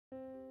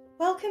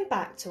Welcome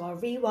back to our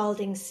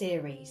Rewilding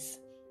series.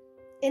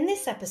 In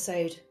this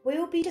episode, we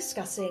will be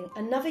discussing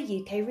another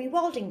UK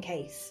rewilding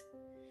case.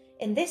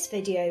 In this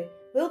video,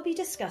 we'll be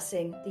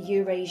discussing the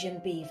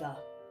Eurasian beaver.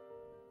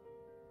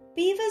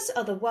 Beavers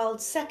are the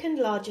world's second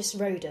largest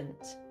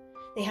rodent.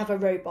 They have a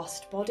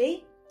robust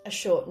body, a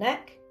short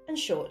neck and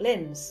short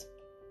limbs.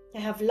 They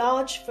have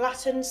large,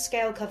 flattened,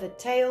 scale-covered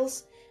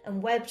tails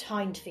and webbed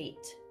hind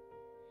feet.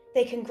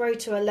 They can grow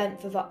to a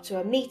length of up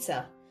to a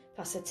metre,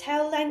 plus a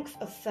tail length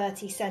of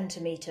 30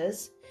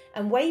 centimetres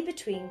and weigh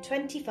between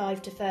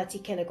 25 to 30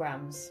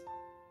 kilograms.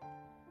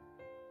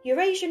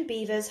 Eurasian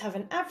beavers have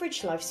an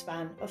average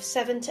lifespan of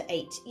 7 to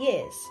 8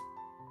 years.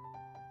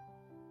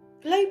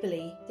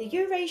 Globally, the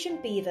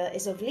Eurasian beaver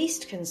is of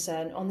least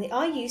concern on the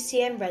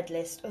IUCN Red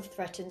List of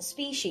threatened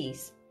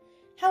species.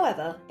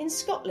 However, in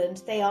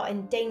Scotland they are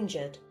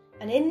endangered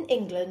and in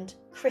England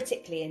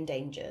critically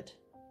endangered.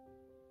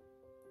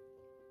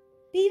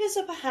 Beavers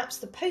are perhaps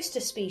the poster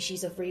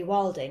species of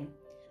rewilding,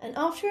 and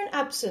after an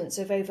absence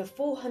of over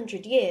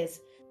 400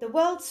 years, the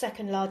world's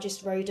second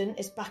largest rodent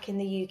is back in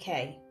the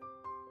UK.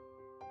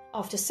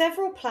 After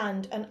several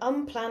planned and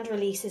unplanned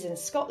releases in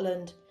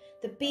Scotland,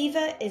 the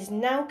beaver is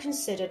now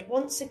considered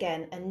once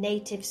again a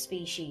native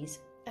species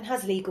and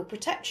has legal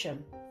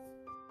protection.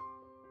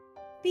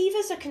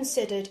 Beavers are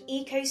considered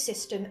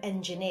ecosystem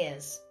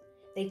engineers.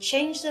 They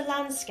change the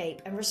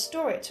landscape and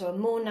restore it to a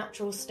more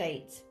natural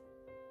state.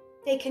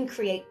 They can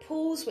create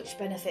pools which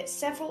benefit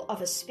several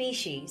other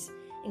species,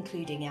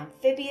 including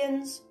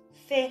amphibians,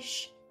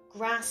 fish,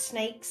 grass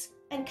snakes,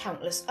 and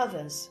countless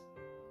others.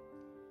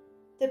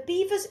 The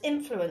beaver's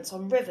influence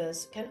on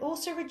rivers can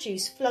also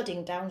reduce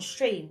flooding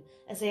downstream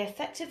as they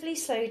effectively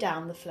slow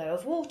down the flow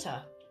of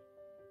water.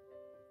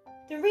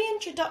 The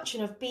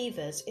reintroduction of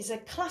beavers is a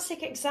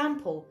classic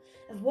example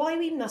of why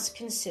we must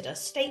consider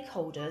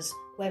stakeholders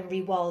when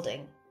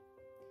rewilding.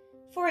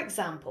 For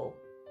example,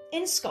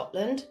 in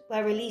Scotland,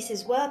 where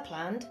releases were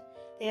planned,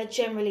 they are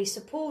generally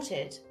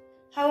supported.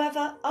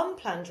 However,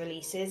 unplanned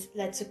releases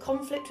led to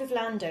conflict with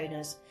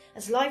landowners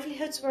as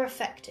livelihoods were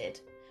affected,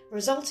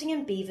 resulting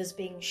in beavers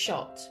being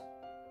shot.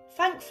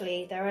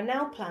 Thankfully, there are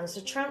now plans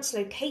to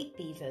translocate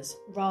beavers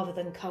rather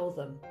than cull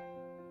them.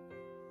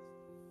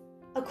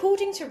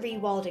 According to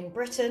Rewilding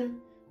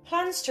Britain,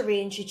 plans to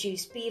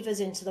reintroduce beavers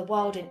into the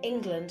wild in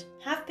England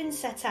have been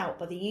set out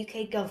by the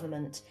UK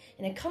government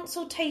in a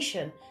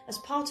consultation as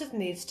part of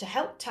moves to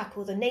help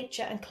tackle the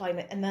nature and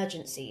climate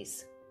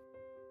emergencies.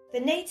 The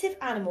native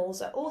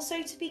animals are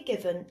also to be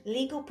given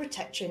legal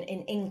protection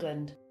in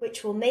England,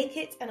 which will make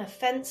it an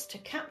offence to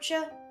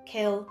capture,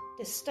 kill,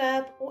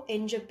 disturb or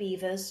injure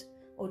beavers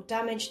or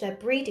damage their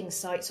breeding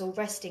sites or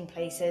resting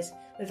places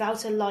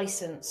without a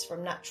licence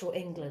from Natural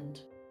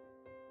England.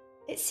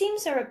 It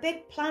seems there are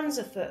big plans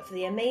afoot for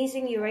the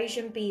amazing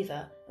Eurasian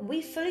beaver, and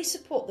we fully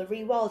support the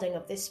rewilding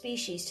of this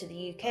species to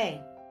the UK.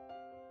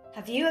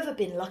 Have you ever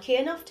been lucky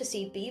enough to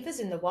see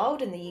beavers in the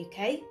wild in the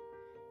UK?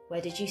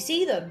 Where did you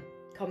see them?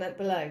 Comment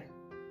below.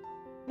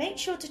 Make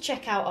sure to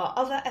check out our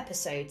other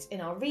episodes in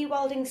our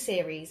Rewilding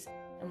series,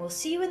 and we'll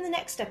see you in the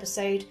next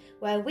episode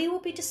where we will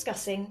be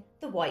discussing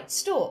the white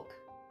stork.